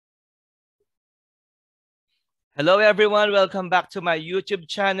Hello everyone, welcome back to my YouTube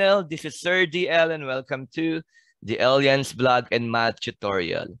channel. This is Sir DL and welcome to the Aliens Vlog and Math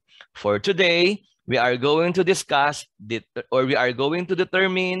Tutorial. For today, we are going to discuss we are going to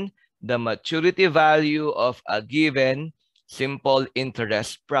determine the maturity value of a given simple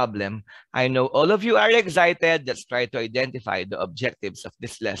interest problem. I know all of you are excited. Let's try to identify the objectives of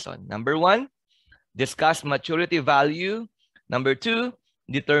this lesson. Number one, discuss maturity value. Number two,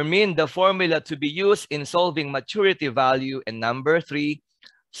 determine the formula to be used in solving maturity value. And number three,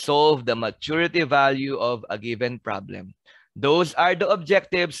 solve the maturity value of a given problem. Those are the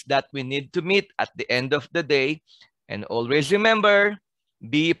objectives that we need to meet at the end of the day. And always remember,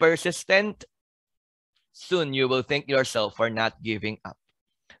 be persistent. Soon you will thank yourself for not giving up.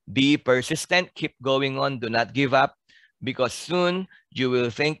 Be persistent, keep going on, do not give up, because soon you will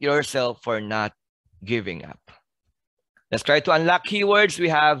thank yourself for not giving up. Let's try to unlock keywords. We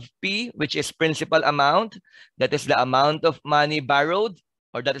have P, which is principal amount. That is the amount of money borrowed,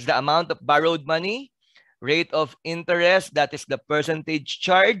 or that is the amount of borrowed money. Rate of interest, that is the percentage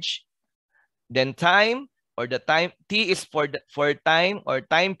charge. Then time, or the time, T is for time or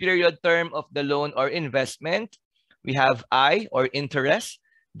time period term of the loan or investment. We have I, or interest,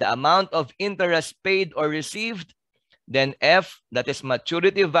 the amount of interest paid or received. Then F, that is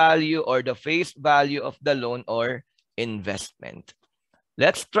maturity value or the face value of the loan or investment.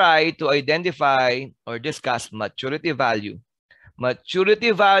 Let's try to identify or discuss maturity value.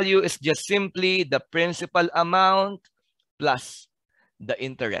 Maturity value is just simply the principal amount plus the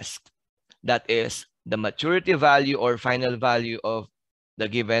interest. That is the maturity value or final value of the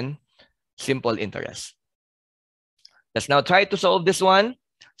given simple interest. Let's now try to solve this one.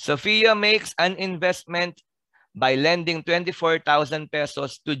 Sophia makes an investment by lending 24,000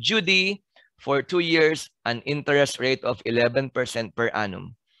 pesos to Judy for 2 years, an interest rate of 11% per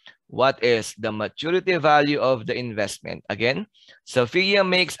annum. What is the maturity value of the investment? Again, Sophia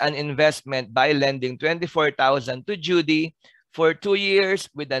makes an investment by lending 24,000 to Judy for 2 years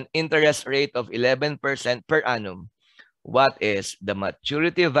with an interest rate of 11% per annum. What is the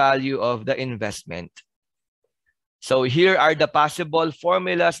maturity value of the investment? So here are the possible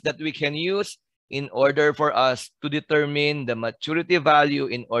formulas that we can use in order for us to determine the maturity value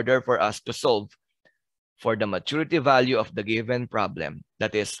in order for us to solve for the maturity value of the given problem.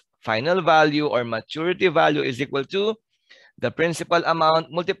 That is, final value or maturity value is equal to the principal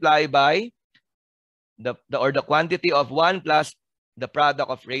amount multiplied by the quantity of 1 plus the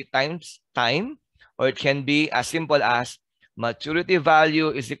product of rate times time, or it can be as simple as maturity value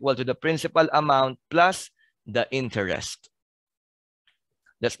is equal to the principal amount plus the interest.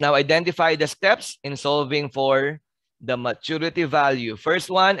 Let's now identify the steps in solving for the maturity value. First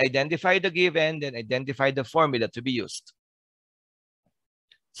one, identify the given, then identify the formula to be used.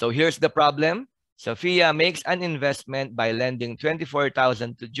 So here's the problem. Sophia makes an investment by lending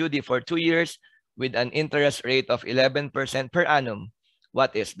 24,000 to Judy for 2 years with an interest rate of 11% per annum.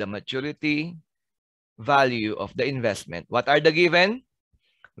 What is the maturity value of the investment? What are the given?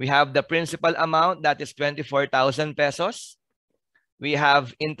 We have the principal amount, that is 24,000 pesos. We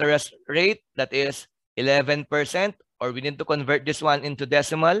have interest rate, that is 11%, or we need to convert this one into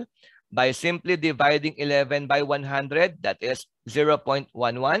decimal by simply dividing 11 by 100, that is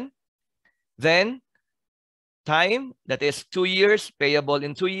 0.11. Then time, that is 2 years, payable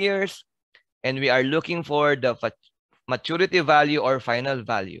in 2 years. And we are looking for the maturity value or final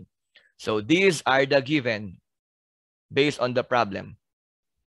value. So these are the given based on the problem.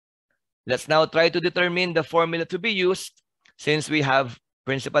 Let's now try to determine the formula to be used. Since we have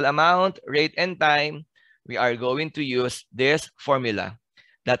principal amount, rate, and time, we are going to use this formula.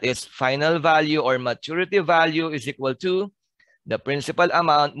 That is, final value or maturity value is equal to the principal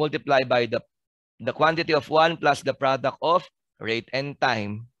amount multiplied by the quantity of 1 plus the product of rate and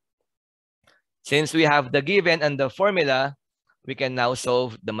time. Since we have the given and the formula, we can now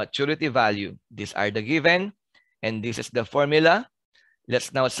solve the maturity value. These are the given, and this is the formula.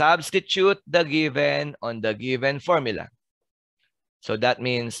 Let's now substitute the given on the given formula. So that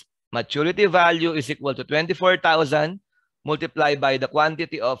means maturity value is equal to 24,000 multiplied by the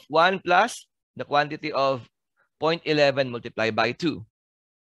quantity of 1 plus the quantity of 0.11 multiplied by 2.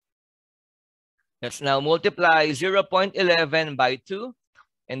 Let's now multiply 0.11 by 2,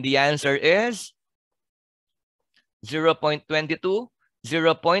 and the answer is 0.22.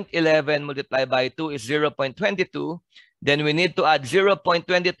 0.11 multiplied by 2 is 0.22. Then we need to add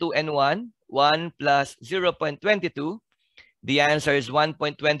 0.22 and 1. 1 plus 0.22. The answer is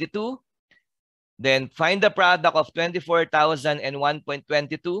 1.22. Then find the product of 24,000 and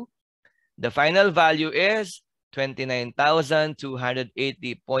 1.22. The final value is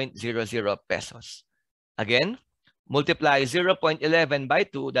 29,280.00 pesos. Again, multiply 0.11 by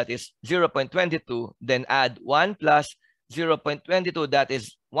 2, that is 0.22, then add 1 plus 0.22, that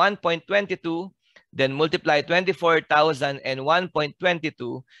is 1.22, then multiply 24,000 and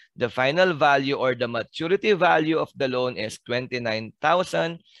 1.22, the final value or the maturity value of the loan is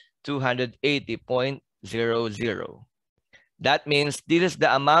 29,280.00. That means this is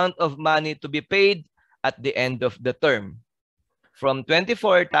the amount of money to be paid at the end of the term. From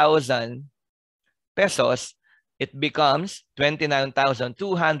 24,000 pesos, it becomes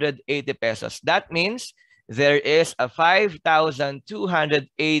 29,280 pesos. That means there is a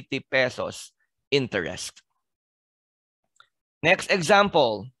 5,280 pesos interest. Next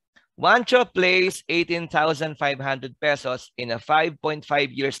example, Juancho pays 18,500 pesos in a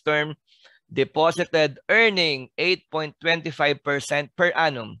 5.5 years term, deposited earning 8.25% per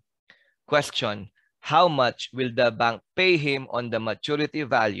annum. Question, how much will the bank pay him on the maturity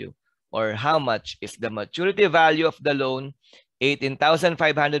value? Or how much is the maturity value of the loan?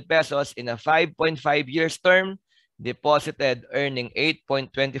 18,500 pesos in a 5.5 years term, deposited earning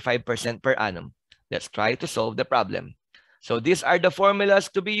 8.25% per annum. Let's try to solve the problem. So these are the formulas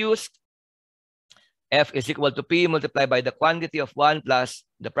to be used. F is equal to P multiplied by the quantity of 1 plus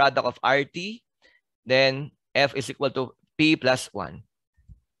the product of RT. Then F is equal to P plus 1.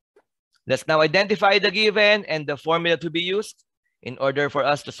 Let's now identify the given and the formula to be used in order for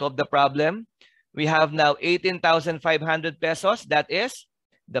us to solve the problem. We have now 18,500 pesos. That is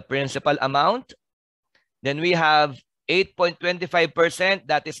the principal amount. Then we have 8.25%.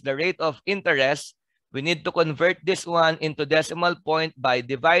 That is the rate of interest. We need to convert this one into decimal point by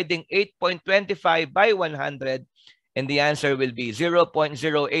dividing 8.25 by 100. And the answer will be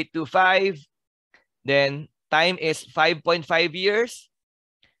 0.0825. Then time is 5.5 years.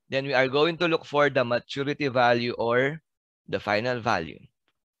 Then we are going to look for the maturity value or the final value.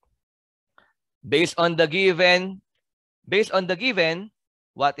 Based on the given,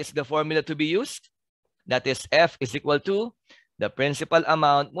 what is the formula to be used? That is F is equal to the principal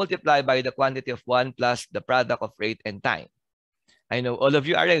amount multiplied by the quantity of 1 plus the product of rate and time. I know all of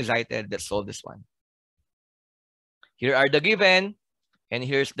you are excited. Let's solve this one. Here are the given, and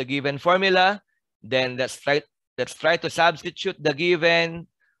here's the given formula. Then let's try to substitute the given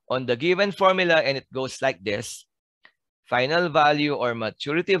on the given formula, and it goes like this. Final value or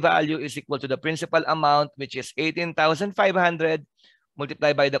maturity value is equal to the principal amount, which is 18,500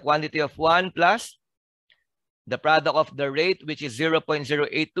 multiplied by the quantity of 1 plus the product of the rate, which is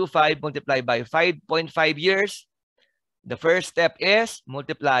 0.0825 multiplied by 5.5 years. The first step is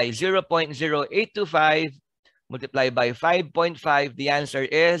multiply 0.0825 multiplied by 5.5. The answer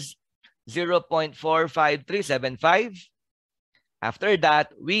is 0.45375. After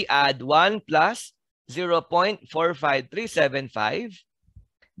that, we add 1 plus 0.45375.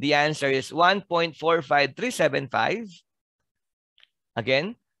 The answer is 1.45375.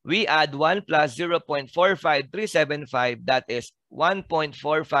 Again, we add 1 plus 0.45375. That is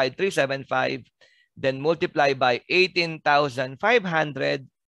 1.45375. Then multiply by 18,500.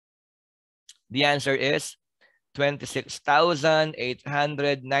 The answer is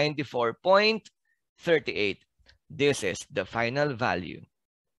 26,894.38. This is the final value.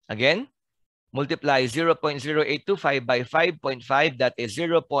 Again, multiply 0.0825 by 5.5. That is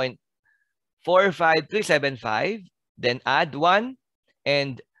 0.45375. Then add 1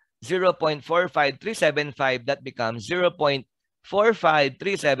 and 0.45375. That becomes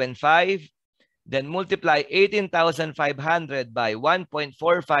 0.45375. Then multiply 18,500 by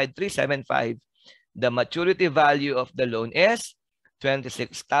 1.45375. The maturity value of the loan is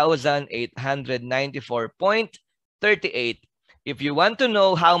 26,894.38. If you want to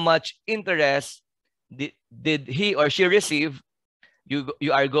know how much interest did he or she receive,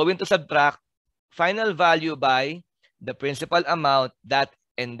 you are going to subtract final value by the principal amount,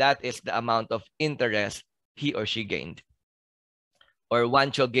 and that is the amount of interest he or she gained, or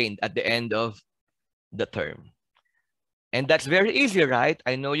Juancho gained at the end of the term. And that's very easy, right?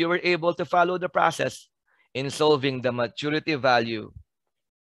 I know you were able to follow the process in solving the maturity value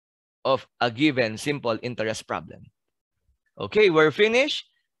of a given simple interest problem. Okay, we're finished.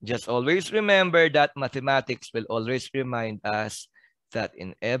 Just always remember that mathematics will always remind us that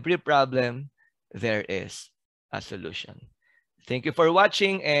in every problem, there is a solution. Thank you for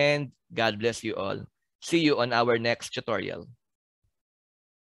watching, and God bless you all. See you on our next tutorial.